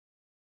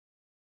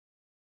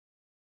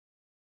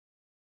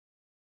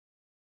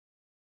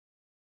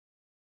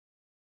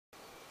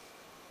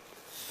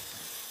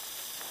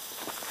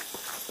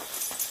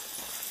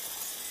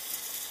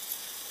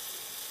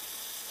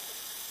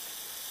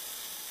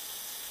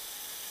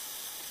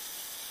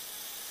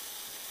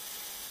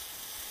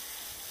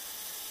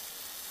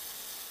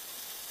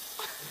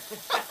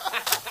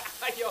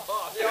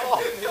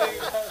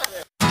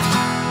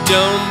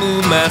Don't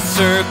move my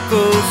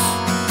circles.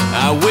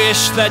 I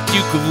wish that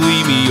you could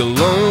leave me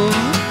alone.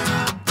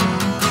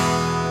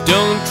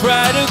 Don't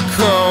try to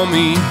call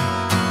me.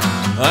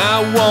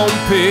 I won't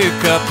pick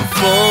up the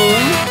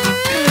phone.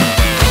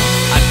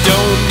 I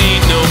don't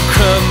need no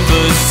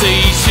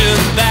conversation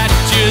that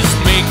just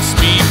makes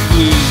me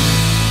blue.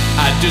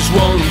 I just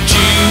want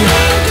you,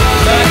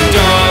 my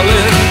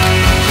darling.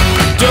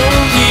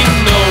 Don't need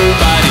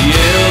nobody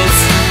else.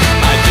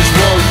 I just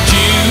want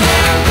you,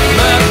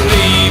 my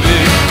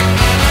baby.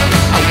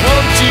 I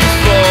want you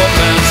for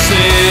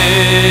myself.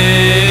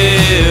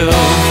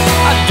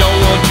 I don't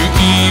want your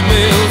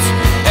emails,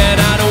 and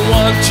I don't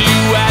want you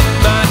at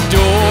my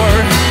door.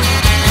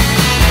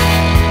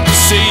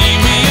 Save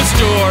me your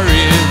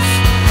stories,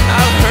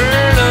 I've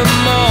heard them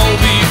all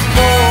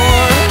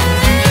before.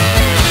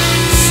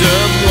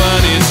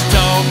 Someone is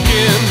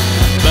talking,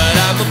 but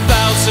I'm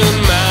 1,000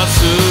 miles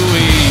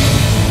away.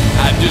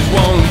 I just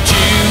want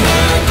you,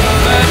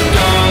 my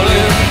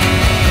darling.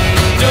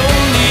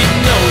 Don't need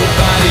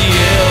nobody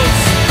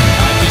else.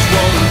 I just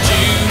want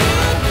you,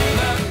 my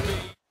baby.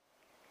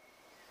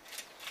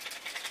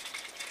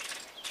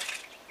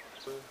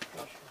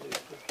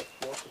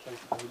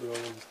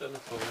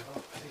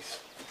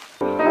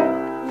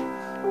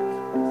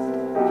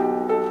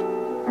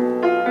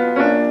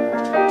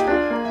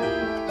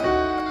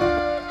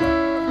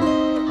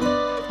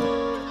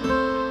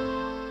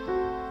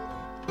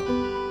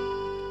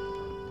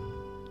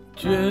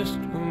 Just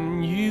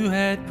when you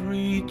had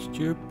reached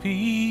your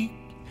peak,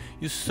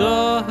 you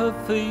saw her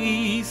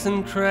face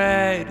and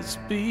tried to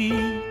speak,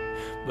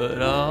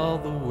 but all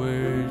the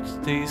words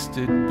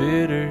tasted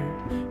bitter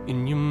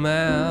in your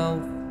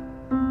mouth.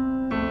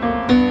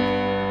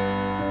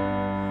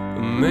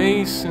 A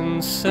mace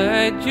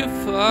inside your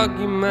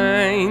foggy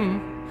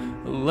mind,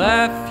 a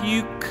laugh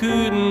you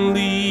couldn't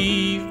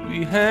leave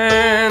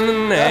behind,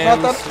 an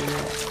answer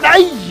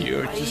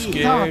you're too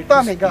scared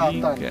to speak out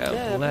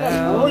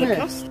loud.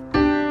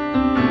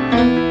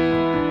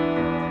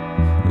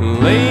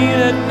 Late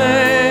at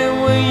night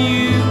when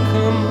you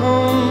come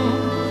home,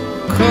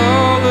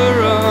 call her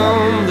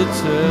on the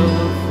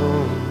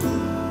telephone,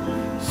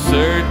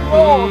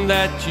 certain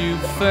that you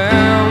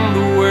found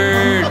the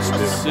words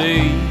to say.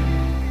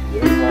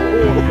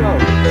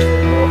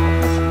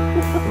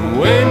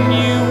 When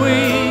you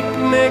wake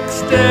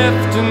next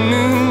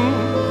afternoon,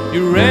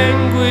 your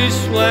anguish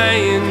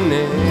lying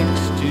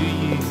next to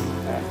you,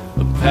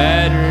 a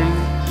pattern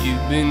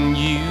you've been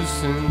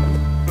using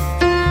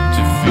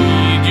to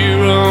feed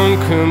your own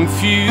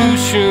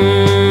confusion.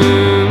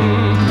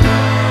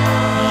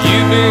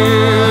 You've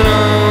been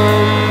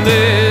on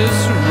this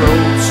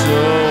road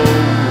so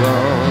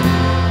long,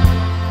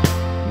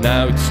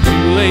 now it's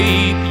too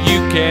late, you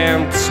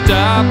can't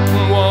stop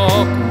and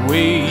walk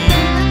away.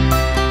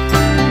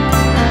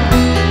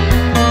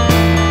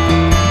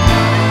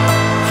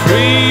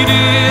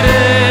 Traded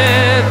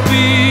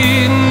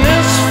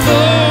happiness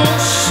for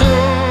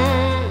something.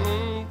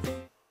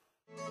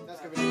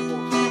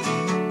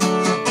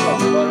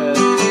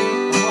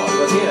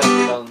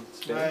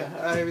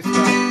 Nej, vi ska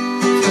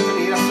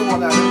turnera så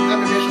där. Det blir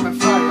mer som en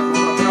färg, att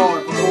man drar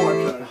på gård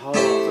så att det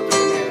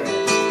blir mer,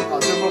 ja,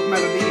 det går på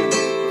melodin.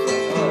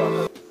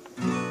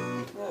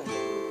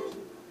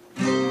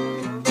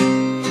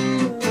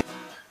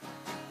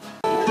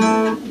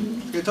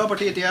 Ska vi ta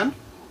partiet igen?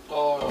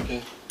 Ja,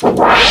 okej.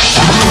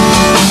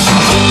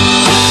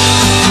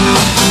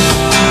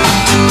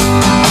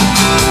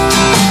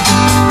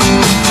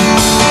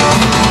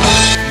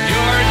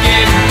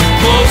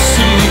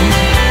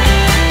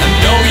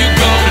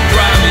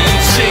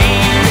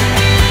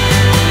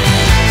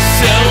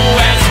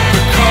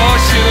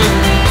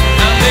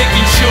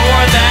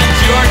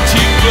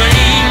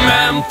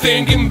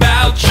 Thinking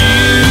about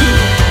you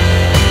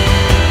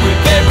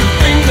with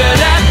everything that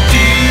I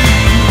do.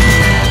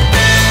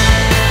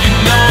 You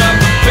know I'm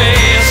the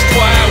best,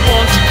 why I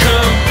want to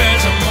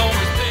confess. I'm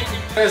always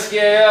thinking. Nu ska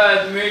jag göra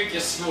ett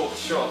mycket svårt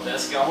shot. Jag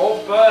ska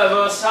hoppa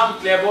över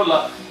samtliga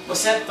bollar och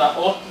sätta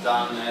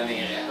 8 ner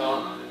i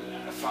hörnan.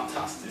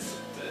 Fantastiskt,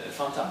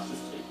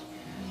 fantastiskt trick.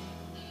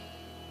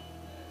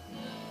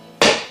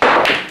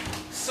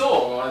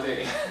 Så var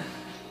det.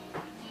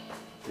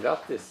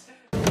 Grattis.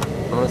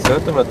 Man har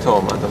sökt om att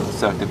Tom att de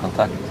sökte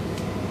kontakt.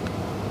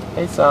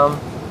 Hejsan.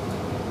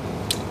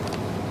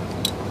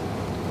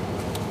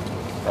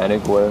 Nej, det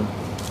går den.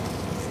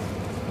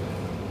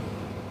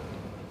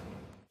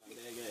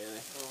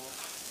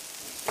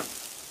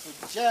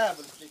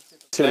 Jävligt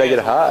riktigt. Ska vi lägga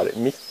det här i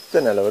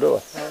mitten eller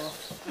vadå?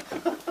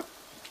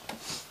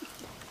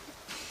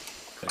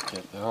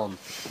 Ja.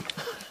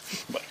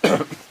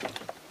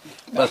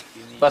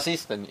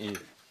 Basisten i...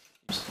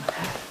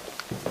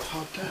 Ja,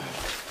 där.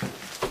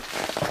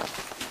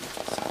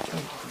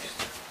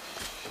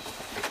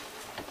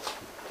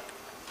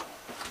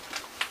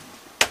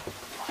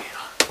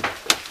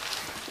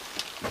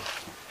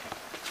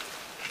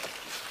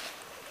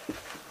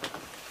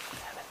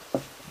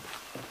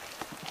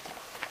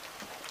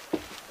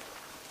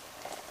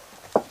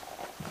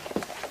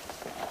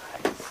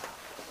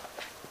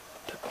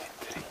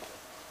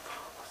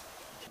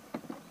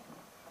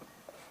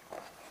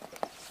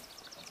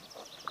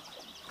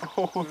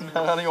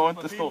 Där hade jag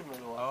inte stått.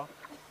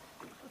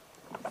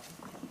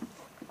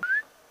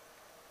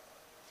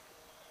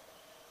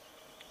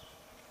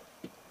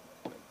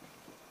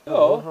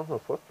 Ja, han har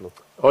fått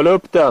något. Håll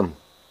upp den!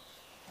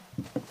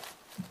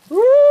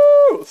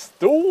 Woo!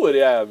 Stor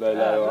jävel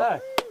där va?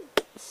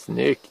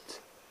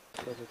 Snyggt!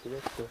 Det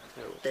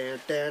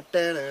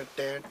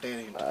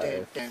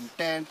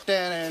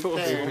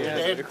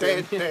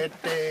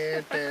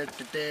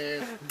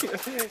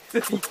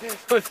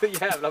var så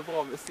jävla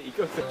bra musik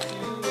också.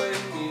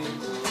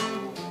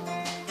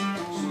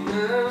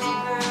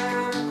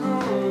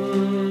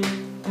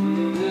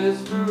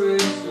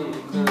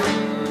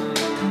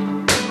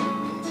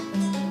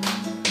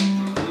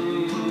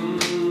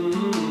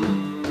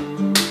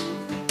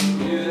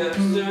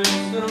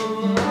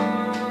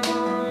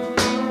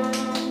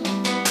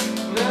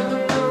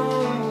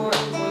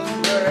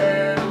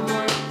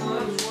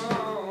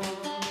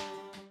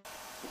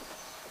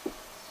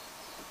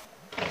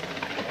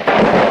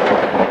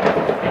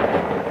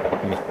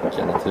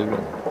 Mycket naturen.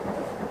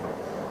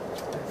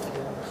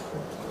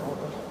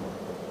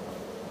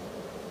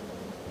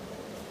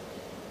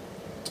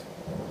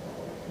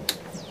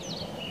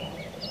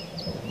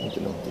 Inte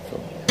långt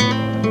ifrån.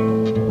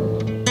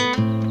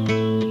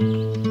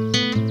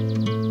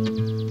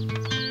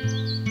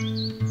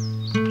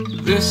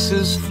 This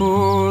is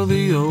for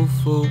the old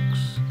folks.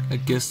 I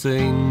guess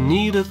they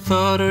need a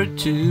thought or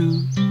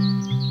two.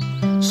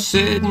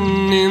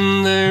 Sitting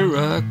in their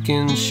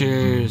rocking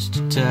chairs,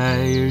 too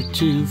tired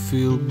to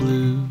feel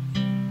blue.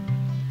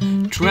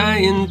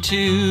 Trying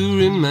to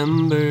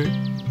remember,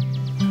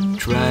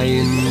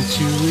 trying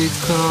to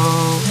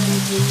recall,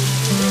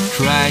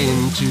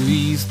 trying to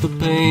ease the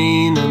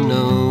pain of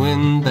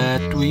knowing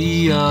that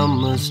we all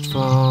must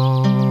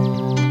fall.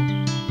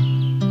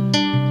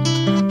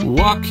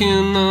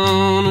 Walking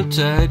on a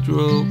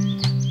tightrope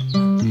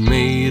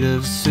made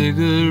of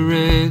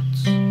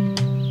cigarettes,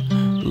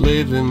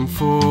 living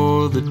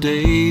for the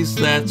days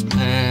that's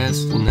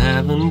past and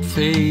haven't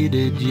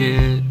faded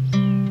yet.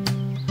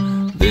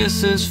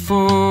 This is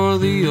for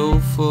the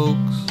old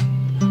folks,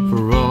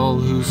 for all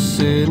who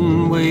sit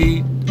and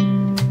wait.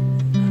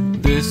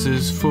 This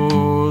is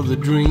for the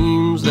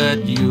dreams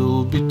that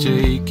you'll be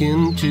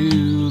taking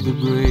to the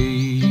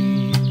grave.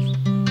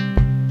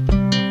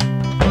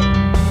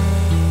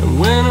 And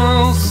when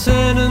all's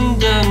said and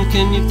done,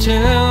 can you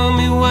tell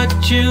me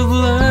what you've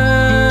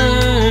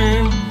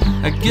learned?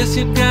 I guess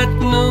you've got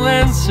no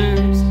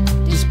answers,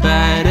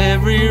 despite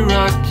every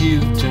rock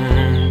you've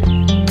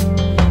turned.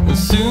 And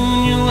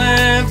soon you'll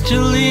have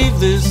to leave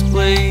this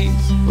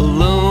place,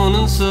 alone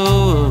and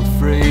so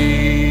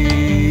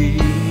afraid.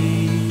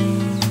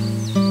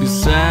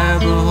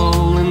 Beside the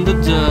hole in the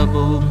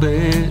double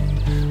bed,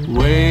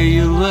 where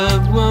your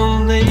loved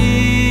one lay.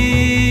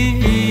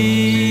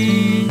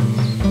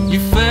 You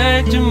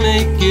fight to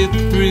make it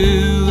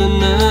through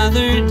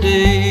another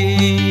day.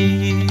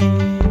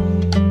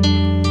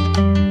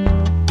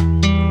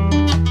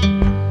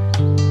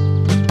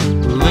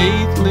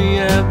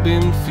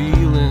 Been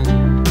feeling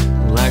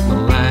like my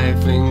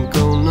life ain't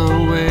go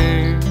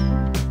nowhere.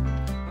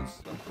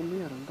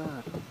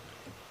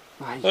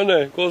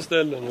 Hörni, gå och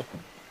ställ den då.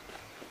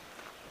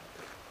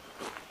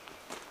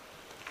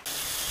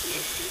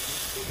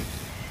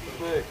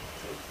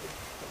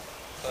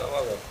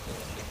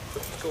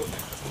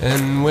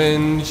 And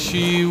when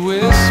she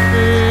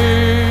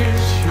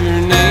whispers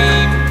your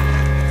name,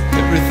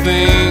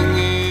 everything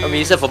is... Jag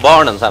visar för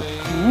barnen sen.